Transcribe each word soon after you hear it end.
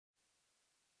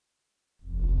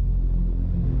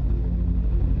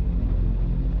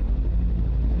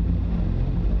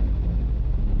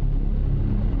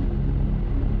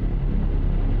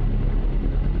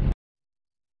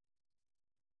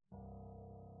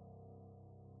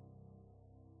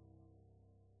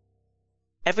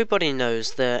Everybody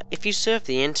knows that if you surf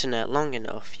the internet long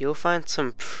enough, you'll find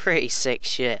some pretty sick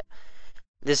shit.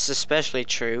 This is especially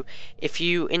true if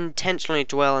you intentionally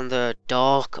dwell in the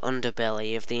dark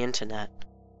underbelly of the internet.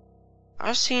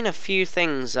 I've seen a few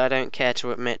things I don't care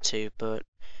to admit to, but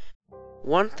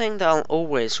one thing that I'll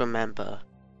always remember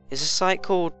is a site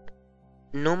called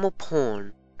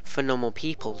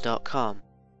normalpornfornormalpeople.com.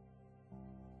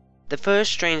 The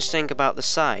first strange thing about the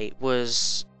site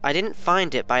was I didn't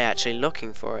find it by actually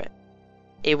looking for it.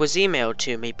 It was emailed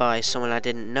to me by someone I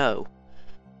didn't know.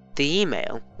 The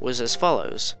email was as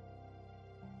follows.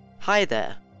 Hi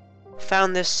there.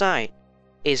 Found this site.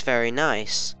 Is very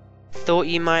nice. Thought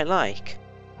you might like.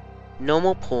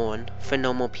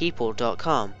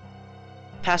 Normalpornfornormalpeople.com.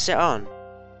 Pass it on.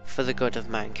 For the good of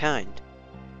mankind.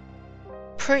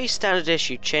 Pretty standard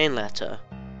issue chain letter.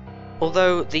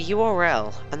 Although the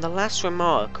URL and the last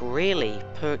remark really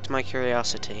perked my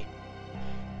curiosity.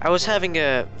 I was having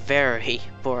a very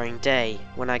boring day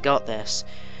when I got this,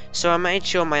 so I made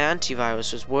sure my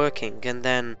antivirus was working and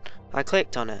then I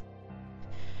clicked on it.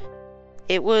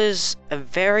 It was a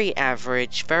very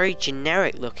average, very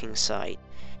generic looking site.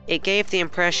 It gave the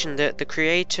impression that the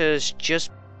creators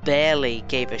just barely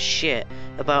gave a shit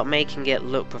about making it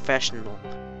look professional.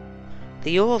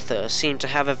 The author seemed to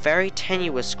have a very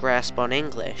tenuous grasp on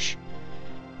English.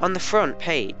 On the front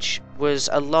page was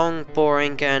a long,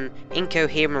 boring and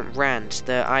incoherent rant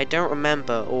that I don't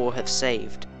remember or have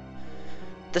saved.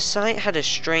 The site had a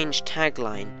strange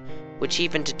tagline, which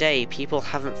even today people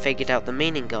haven't figured out the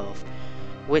meaning of,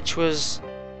 which was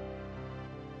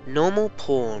Normal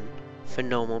Porn for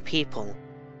Normal People,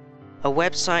 a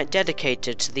website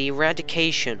dedicated to the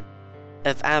eradication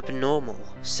of abnormal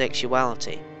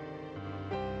sexuality.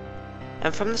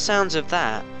 And from the sounds of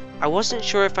that, I wasn't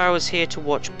sure if I was here to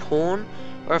watch porn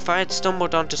or if I had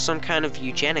stumbled onto some kind of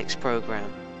eugenics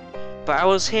program. But I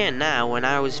was here now and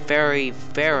I was very,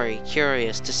 very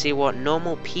curious to see what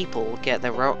normal people get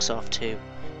their rocks off to.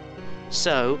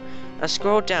 So, I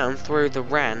scrolled down through the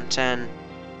rant and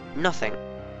nothing.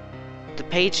 The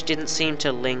page didn't seem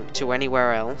to link to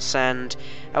anywhere else, and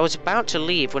I was about to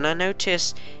leave when I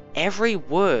noticed every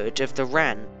word of the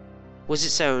rant was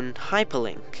its own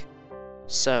hyperlink.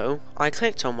 So, I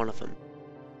clicked on one of them,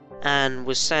 and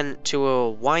was sent to a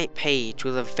white page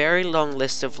with a very long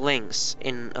list of links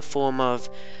in a form of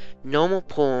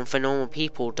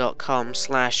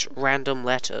normalpornfornormalpeople.com/random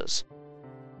letters.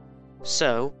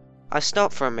 So, I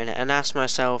stopped for a minute and asked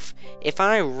myself if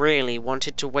I really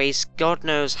wanted to waste God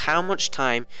knows how much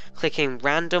time clicking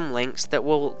random links that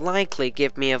will likely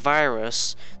give me a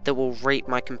virus that will rape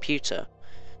my computer.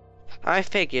 I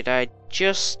figured I'd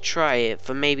just try it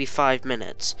for maybe 5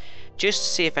 minutes, just to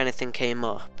see if anything came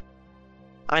up.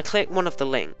 I clicked one of the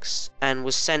links, and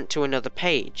was sent to another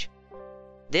page.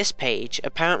 This page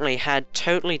apparently had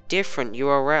totally different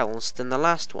URLs than the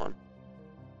last one.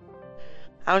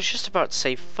 I was just about to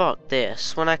say fuck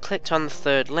this when I clicked on the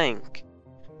third link,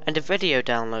 and a video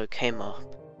download came up.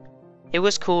 It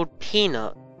was called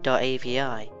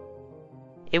peanut.avi.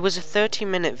 It was a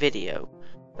 30-minute video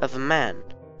of a man,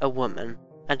 a woman,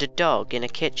 and a dog in a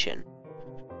kitchen.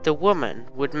 The woman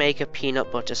would make a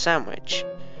peanut butter sandwich,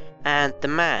 and the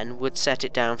man would set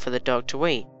it down for the dog to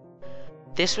eat.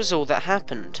 This was all that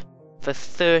happened, for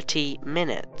 30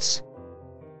 minutes.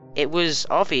 It was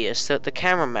obvious that the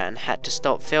cameraman had to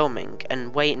stop filming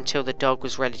and wait until the dog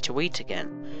was ready to eat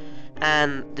again,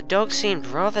 and the dog seemed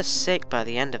rather sick by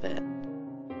the end of it.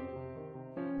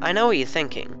 I know what you're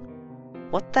thinking.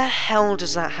 What the hell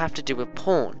does that have to do with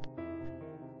porn?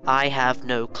 I have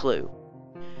no clue.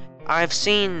 I've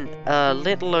seen a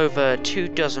little over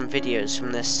 24 videos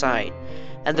from this site,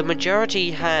 and the majority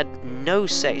had no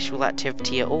sexual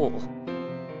activity at all.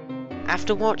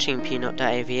 After watching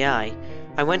peanut.avi, I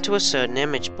went to a certain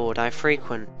image board I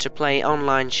frequent to play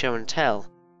online show and tell,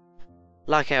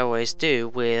 like I always do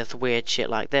with weird shit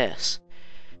like this.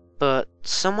 But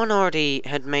someone already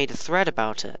had made a thread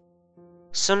about it.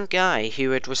 Some guy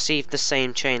who had received the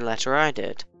same chain letter I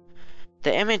did.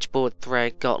 The image board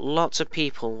thread got lots of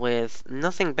people with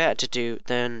nothing better to do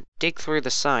than dig through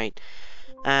the site,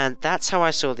 and that's how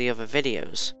I saw the other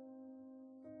videos.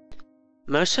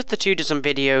 Most of the 24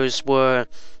 videos were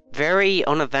very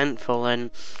uneventful and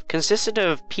consisted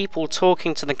of people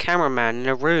talking to the cameraman in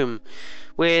a room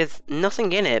with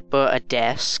nothing in it but a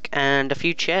desk and a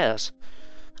few chairs.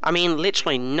 I mean,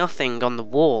 literally nothing on the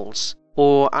walls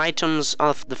or items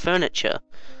of the furniture.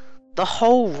 The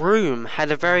whole room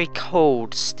had a very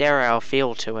cold, sterile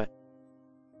feel to it.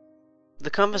 The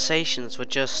conversations were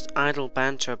just idle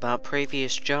banter about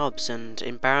previous jobs and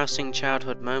embarrassing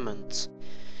childhood moments.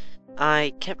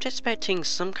 I kept expecting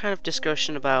some kind of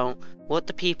discussion about what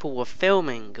the people were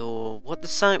filming or what the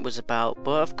site was about,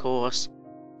 but of course,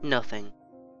 nothing.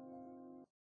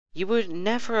 You would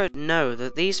never know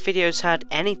that these videos had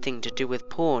anything to do with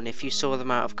porn if you saw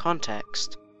them out of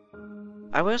context.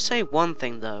 I will say one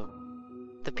thing though,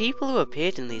 the people who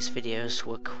appeared in these videos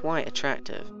were quite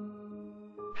attractive.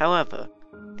 However,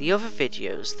 the other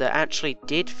videos that actually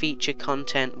did feature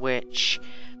content which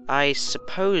I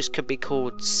suppose could be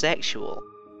called sexual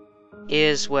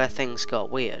is where things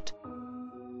got weird.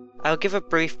 I'll give a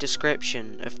brief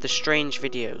description of the strange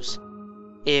videos.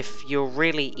 If you're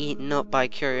really eaten up by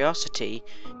curiosity,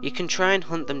 you can try and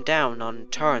hunt them down on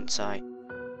torrent site.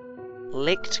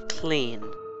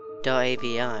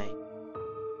 LickedClean.avi,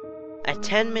 a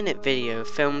 10-minute video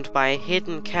filmed by a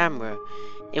hidden camera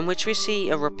in which we see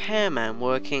a repairman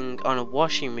working on a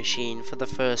washing machine for the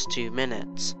first 2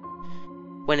 minutes.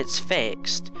 When it's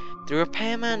fixed, the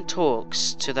repairman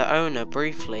talks to the owner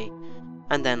briefly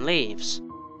and then leaves.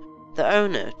 The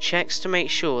owner checks to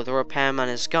make sure the repairman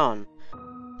is gone,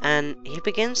 and he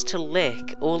begins to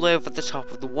lick all over the top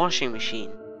of the washing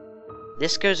machine.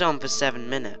 This goes on for 7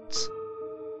 minutes.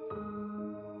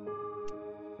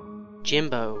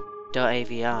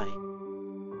 Jimbo.avi, a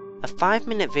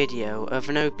 5-minute video of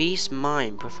an obese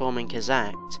mime performing his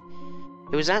act.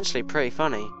 It was actually pretty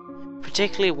funny,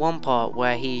 particularly one part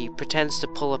where he pretends to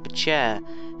pull up a chair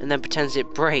and then pretends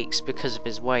it breaks because of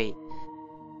his weight.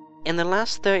 In the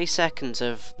last 30 seconds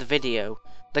of the video,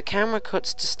 the camera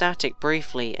cuts to static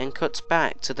briefly and cuts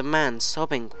back to the man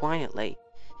sobbing quietly,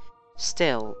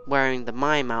 still wearing the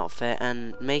mime outfit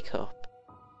and makeup.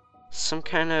 Some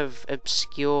kind of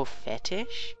obscure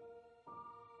fetish?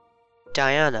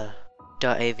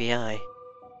 Diana.avi,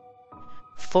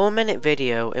 4-minute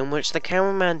video in which the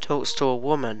cameraman talks to a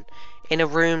woman in a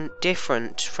room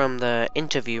different from the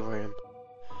interview room.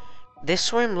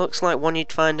 This room looks like one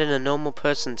you'd find in a normal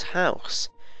person's house.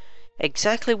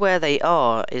 Exactly where they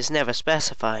are is never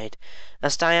specified,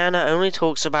 as Diana only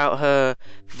talks about her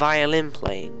violin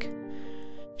playing.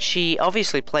 She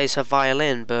obviously plays her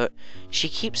violin, but she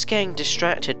keeps getting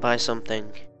distracted by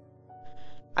something.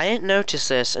 I didn't notice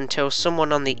this until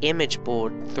someone on the image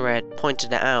board thread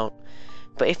pointed it out,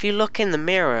 but if you look in the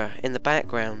mirror in the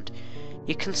background,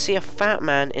 you can see a fat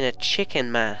man in a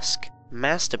chicken mask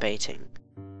masturbating.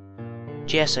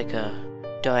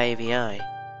 Jessica.avi,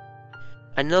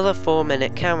 another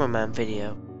 4-minute cameraman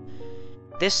video.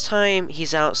 This time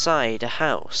he's outside a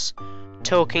house,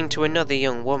 talking to another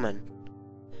young woman.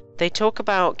 They talk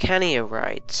about canio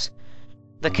rides.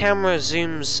 The camera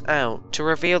zooms out to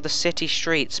reveal the city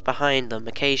streets behind them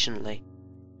occasionally.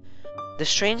 The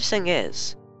strange thing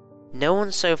is, no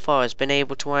one so far has been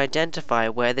able to identify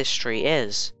where this street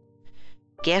is.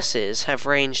 Guesses have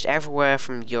ranged everywhere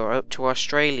from Europe to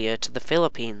Australia to the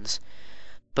Philippines,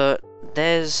 but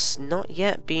there's not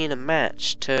yet been a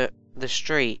match to the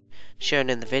street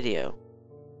shown in the video.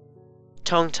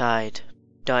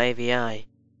 Tonguetied.avi,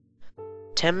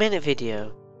 10-minute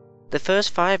video. The first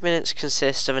 5 minutes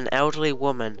consist of an elderly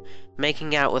woman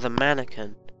making out with a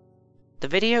mannequin. The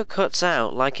video cuts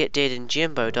out like it did in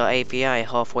Jimbo.avi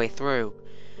halfway through,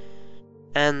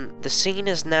 and the scene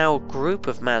is now a group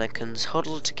of mannequins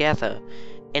huddled together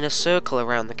in a circle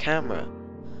around the camera.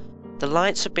 The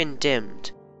lights have been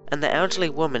dimmed, and the elderly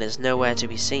woman is nowhere to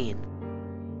be seen.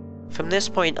 From this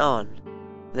point on,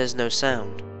 there's no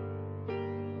sound.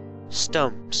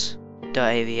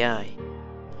 Stumps.avi,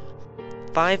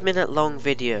 5-minute long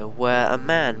video where a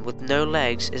man with no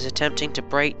legs is attempting to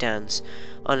breakdance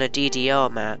on a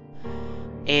DDR mat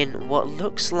in what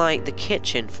looks like the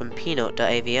kitchen from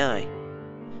Peanut.avi,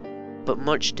 but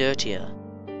much dirtier.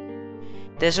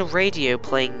 There's a radio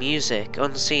playing music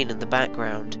unseen in the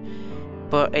background,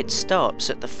 but it stops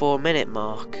at the 4-minute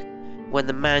mark when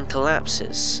the man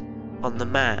collapses on the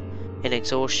mat in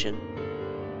exhaustion.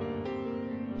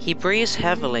 He breathes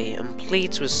heavily and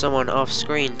pleads with someone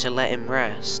off-screen to let him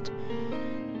rest.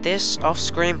 This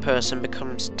off-screen person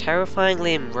becomes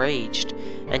terrifyingly enraged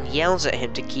and yells at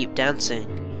him to keep dancing,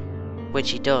 which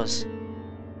he does.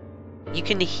 You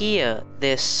can hear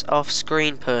this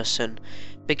off-screen person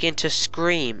begin to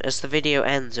scream as the video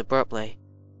ends abruptly.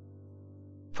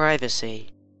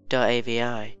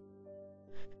 Privacy.avi,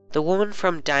 the woman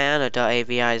from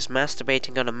Diana.avi is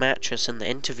masturbating on a mattress in the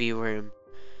interview room,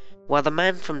 while the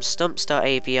man from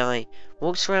Stumps.avi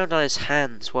walks around on his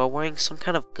hands while wearing some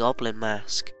kind of goblin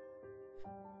mask.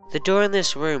 The door in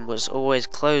this room was always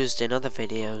closed in other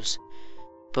videos,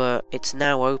 but it's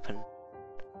now open.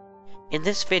 In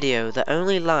this video, the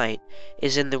only light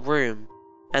is in the room,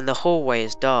 and the hallway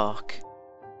is dark.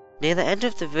 Near the end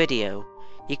of the video,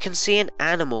 you can see an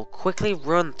animal quickly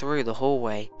run through the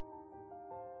hallway.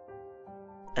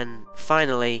 And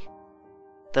finally,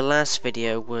 the last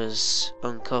video was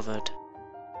uncovered.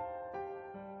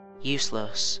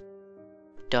 Useless.avi.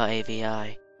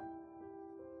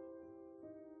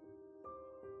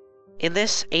 In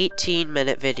this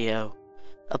 18-minute video,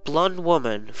 a blonde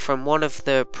woman from one of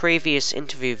the previous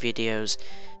interview videos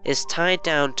is tied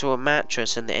down to a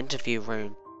mattress in the interview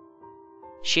room.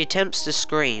 She attempts to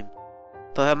scream,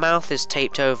 but her mouth is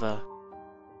taped over.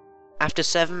 After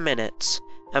 7 minutes,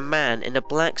 a man in a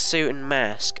black suit and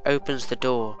mask opens the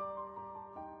door,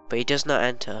 but he does not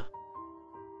enter.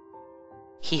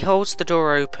 He holds the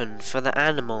door open for the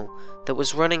animal that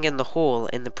was running in the hall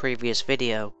in the previous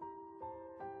video.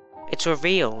 It's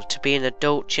revealed to be an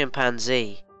adult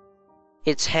chimpanzee,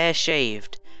 its hair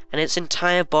shaved and its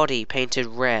entire body painted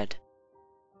red.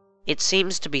 It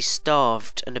seems to be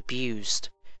starved and abused,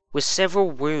 with several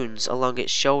wounds along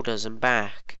its shoulders and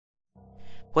back.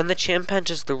 When the chimp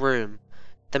enters the room,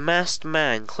 the masked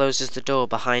man closes the door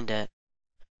behind it.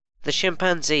 The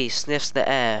chimpanzee sniffs the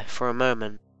air for a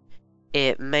moment,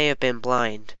 it may have been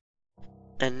blind,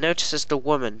 and notices the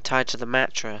woman tied to the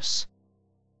mattress.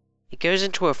 It goes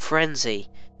into a frenzy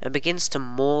and begins to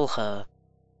maul her.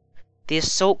 The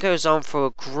assault goes on for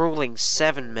a grueling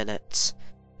 7 minutes,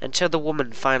 until the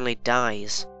woman finally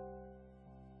dies.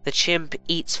 The chimp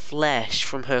eats flesh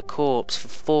from her corpse for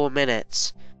 4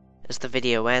 minutes as the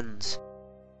video ends.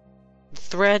 The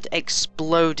thread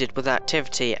exploded with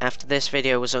activity after this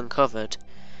video was uncovered,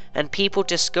 and people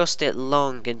discussed it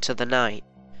long into the night.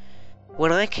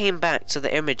 When I came back to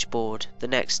the image board the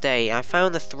next day, I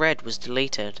found the thread was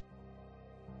deleted.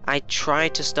 I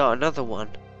tried to start another one,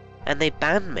 and they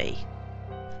banned me.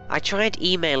 I tried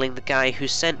emailing the guy who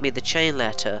sent me the chain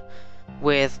letter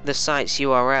with the site's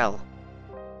URL.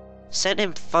 Sent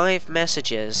him 5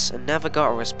 messages and never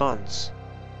got a response.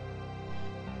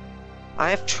 I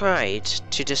have tried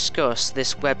to discuss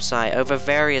this website over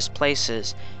various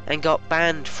places and got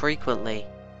banned frequently.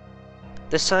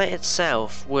 The site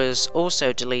itself was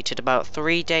also deleted about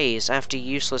 3 days after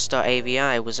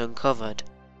useless.avi was uncovered.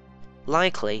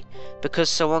 Likely because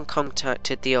someone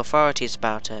contacted the authorities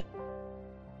about it.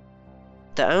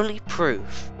 The only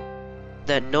proof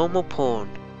that normal porn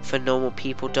for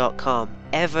normalpeople.com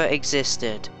ever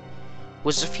existed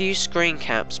was a few screen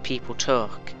caps people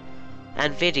took,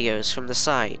 and videos from the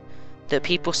site that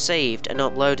people saved and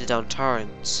uploaded on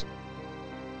torrents.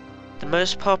 The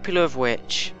most popular of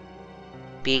which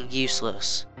being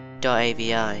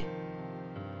useless.avi,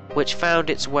 which found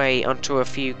its way onto a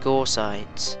few gore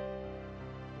sites.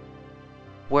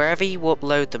 Wherever you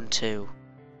upload them to,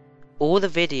 all the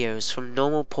videos from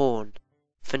normal porn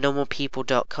for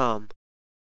normalpeople.com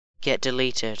get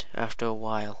deleted after a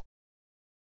while.